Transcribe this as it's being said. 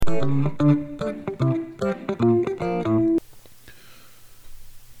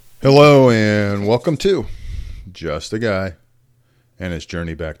Hello and welcome to Just a Guy and His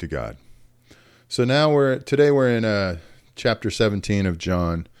Journey Back to God. So now today we're in chapter 17 of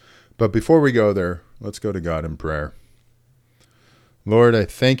John. But before we go there, let's go to God in prayer. Lord, I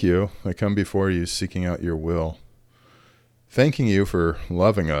thank you. I come before you seeking out your will. Thanking you for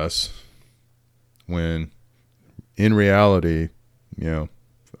loving us when in reality,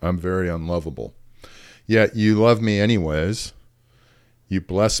 I'm very unlovable. Yet you love me anyways. You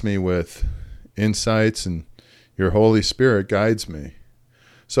bless me with insights, and your Holy Spirit guides me.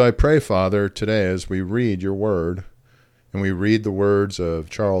 So I pray, Father, today as we read your word, and we read the words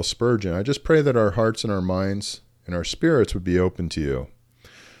of Charles Spurgeon, I just pray that our hearts and our minds and our spirits would be open to you,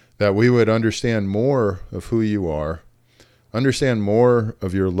 that we would understand more of who you are, understand more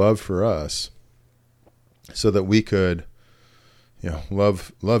of your love for us, so that we could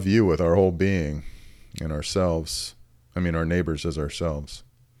love you with our whole being and our neighbors as ourselves.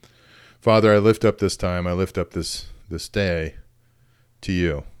 Father, I lift up this time. I lift up this day to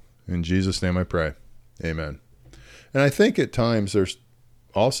you. In Jesus' name I pray. Amen. And I think at times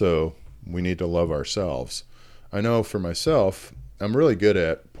we need to love ourselves. I know for myself, I'm really good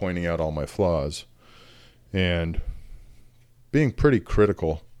at pointing out all my flaws and being pretty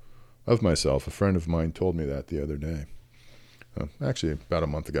critical of myself. A friend of mine told me that the other day. Actually, about a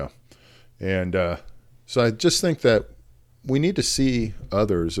month ago. And so I just think that we need to see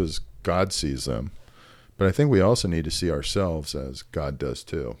others as God sees them, but I think we also need to see ourselves as God does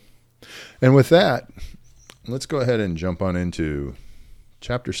too. And with that, let's go ahead and jump on into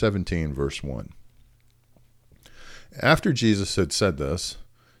chapter 17, verse 1. After Jesus had said this,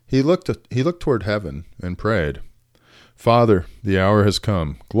 he looked toward heaven and prayed, "Father, the hour has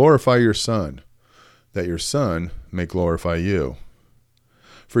come. Glorify your Son, that your Son may glorify you.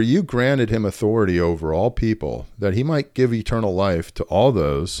 For you granted him authority over all people, that he might give eternal life to all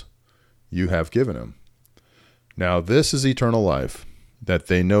those you have given him. Now this is eternal life, that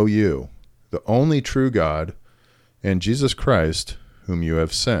they know you, the only true God, and Jesus Christ, whom you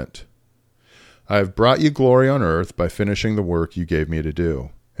have sent. I have brought you glory on earth by finishing the work you gave me to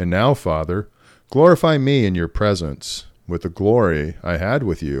do. And now, Father, glorify me in your presence with the glory I had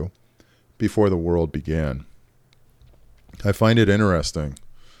with you before the world began." I find it interesting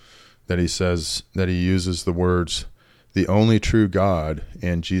that he uses the words, "the only true God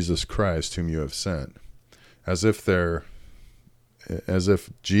and Jesus Christ whom you have sent," as if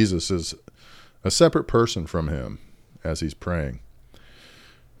Jesus is a separate person from him as he's praying.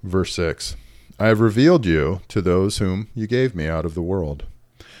 Verse 6, "I have revealed you to those whom you gave me out of the world.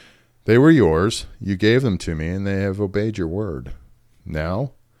 They were yours, you gave them to me, and they have obeyed your word.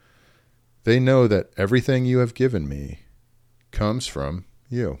 Now they know that everything you have given me comes from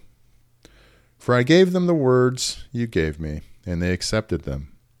you. For I gave them the words you gave me, and they accepted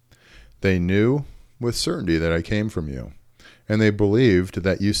them. They knew with certainty that I came from you, and they believed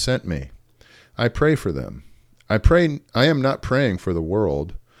that you sent me. I pray for them. I am not praying for the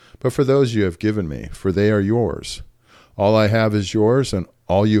world, but for those you have given me, for they are yours. All I have is yours, and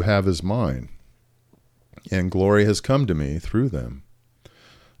all you have is mine, and glory has come to me through them.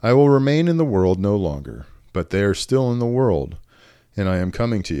 I will remain in the world no longer, but they are still in the world, and I am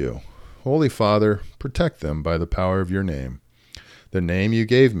coming to you. Holy Father, protect them by the power of your name, the name you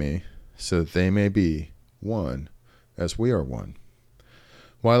gave me, so that they may be one as we are one.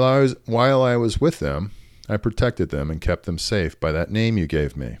 While I was with them, I protected them and kept them safe by that name you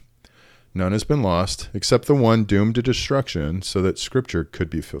gave me. None has been lost, except the one doomed to destruction, so that Scripture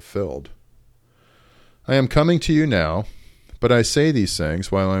could be fulfilled. I am coming to you now, but I say these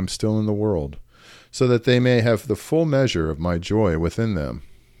things while I am still in the world, so that they may have the full measure of my joy within them.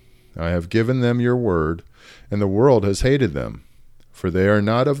 I have given them your word, and the world has hated them, for they are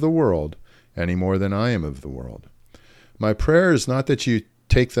not of the world any more than I am of the world. My prayer is not that you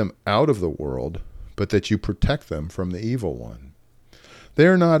take them out of the world, but that you protect them from the evil one. They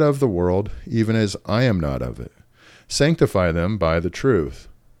are not of the world, even as I am not of it. Sanctify them by the truth.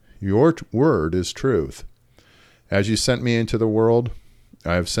 Your word is truth. As you sent me into the world,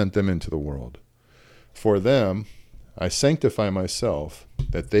 I have sent them into the world. For them I sanctify myself,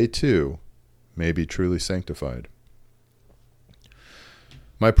 that they too may be truly sanctified.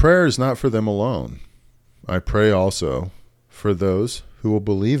 My prayer is not for them alone. I pray also for those who will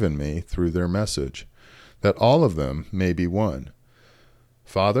believe in me through their message, that all of them may be one.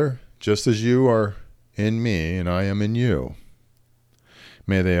 Father, just as you are in me and I am in you,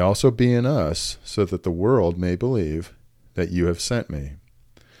 may they also be in us, so that the world may believe that you have sent me.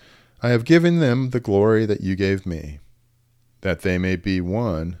 I have given them the glory that you gave me. that they may be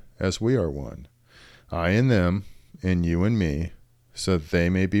one as we are one, I in them, and you in me, so that they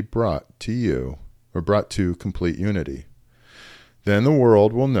may be brought to complete unity. Then the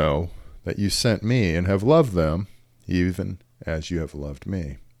world will know that you sent me and have loved them, even as you have loved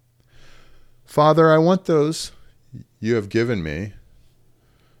me. Father, I want those you have given me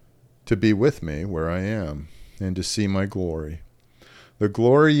to be with me where I am, and to see my glory, the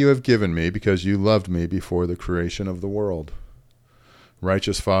glory you have given me because you loved me before the creation of the world.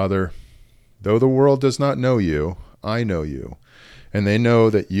 Righteous Father, though the world does not know you, I know you, and they know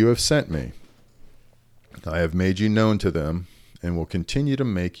that you have sent me. I have made you known to them, and will continue to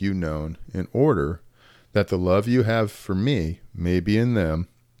make you known, in order that the love you have for me may be in them,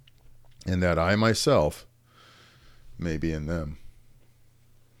 and that I myself may be in them.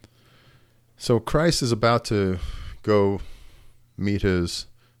 So Christ is about to go meet his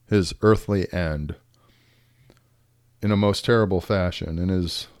earthly end in a most terrible fashion, and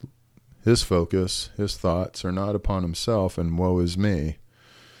his focus, his thoughts are not upon himself and woe is me.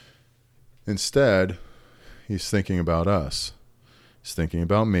 Instead, he's thinking about us. He's thinking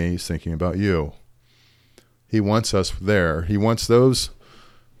about me. He's thinking about you. He wants us there. He wants those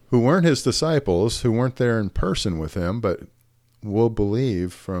who weren't his disciples, who weren't there in person with him, but will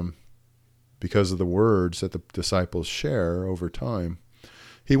believe because of the words that the disciples share over time.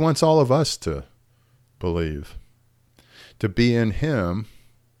 He wants all of us to believe, to be in him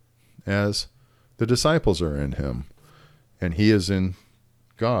as the disciples are in him, and he is in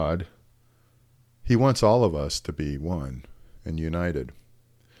God. He wants all of us to be one and united.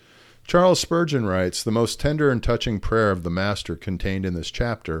 Charles Spurgeon writes, "The most tender and touching prayer of the Master contained in this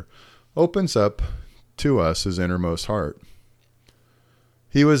chapter opens up to us his innermost heart.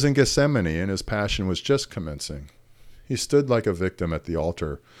 He was in Gethsemane, and his passion was just commencing. He stood like a victim at the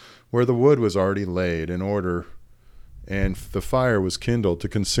altar, where the wood was already laid in order, and the fire was kindled to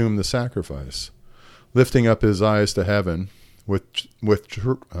consume the sacrifice. Lifting up his eyes to heaven, with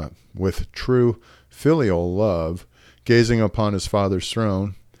true filial love, gazing upon his Father's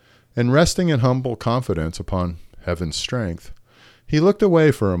throne, and resting in humble confidence upon heaven's strength, he looked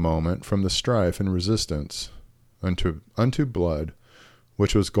away for a moment from the strife and resistance unto blood,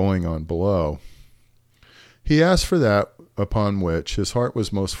 which was going on below. He asked for that upon which his heart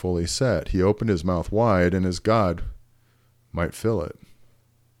was most fully set. He opened his mouth wide, and his God might fill it."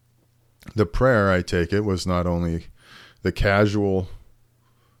 The prayer, I take it, was not only the casual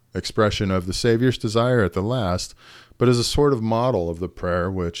expression of the Savior's desire at the last, but is a sort of model of the prayer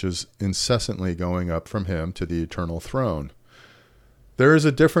which is incessantly going up from him to the eternal throne. There is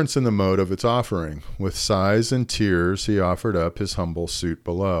a difference in the mode of its offering. With sighs and tears he offered up his humble suit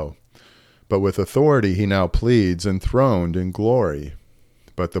below. But with authority he now pleads, enthroned in glory.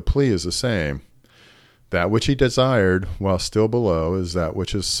 But the plea is the same. That which he desired while still below is that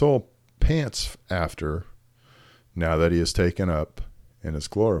which his soul pants after, now that he is taken up and is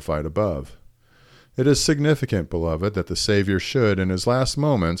glorified above. It is significant, beloved, that the Savior should, in his last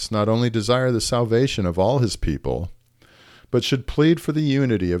moments, not only desire the salvation of all his people, but should plead for the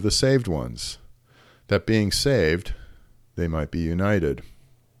unity of the saved ones, that being saved, they might be united.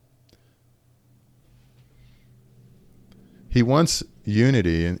 He wants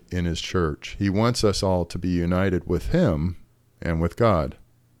unity in his church. He wants us all to be united with him and with God.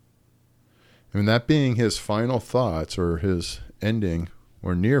 And that being his final thoughts, or his ending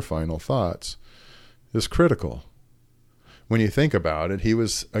or near final thoughts, is critical. When you think about it, he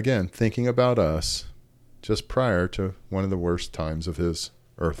was, again, thinking about us just prior to one of the worst times of his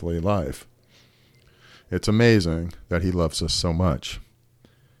earthly life. It's amazing that he loves us so much.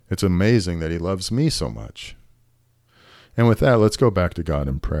 It's amazing that he loves me so much. And with that, let's go back to God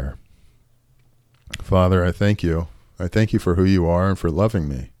in prayer. Father, I thank you. I thank you for who you are and for loving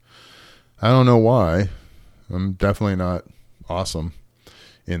me. I don't know why. I'm definitely not awesome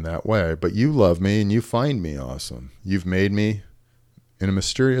in that way, but you love me and you find me awesome. You've made me in a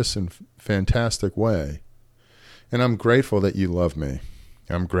mysterious and fantastic way. And I'm grateful that you love me.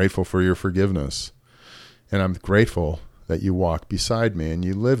 I'm grateful for your forgiveness. And I'm grateful that you walk beside me and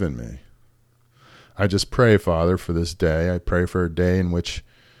you live in me. I just pray, Father, for this day. I pray for a day in which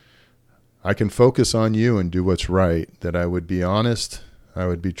I can focus on you and do what's right, that I would be honest, I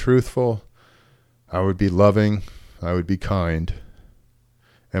would be truthful, I would be loving, I would be kind,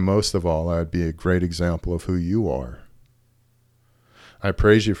 and most of all, I would be a great example of who you are. I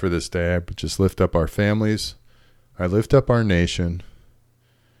praise you for this day. I just lift up our families, I lift up our nation,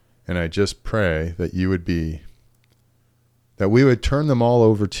 and I just pray that that we would turn them all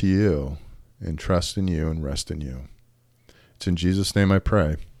over to you and trust in you and rest in you. It's in Jesus' name I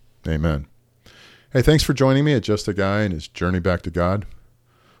pray. Amen. Hey, thanks for joining me at Just a Guy and his journey back to God.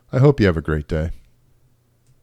 I hope you have a great day.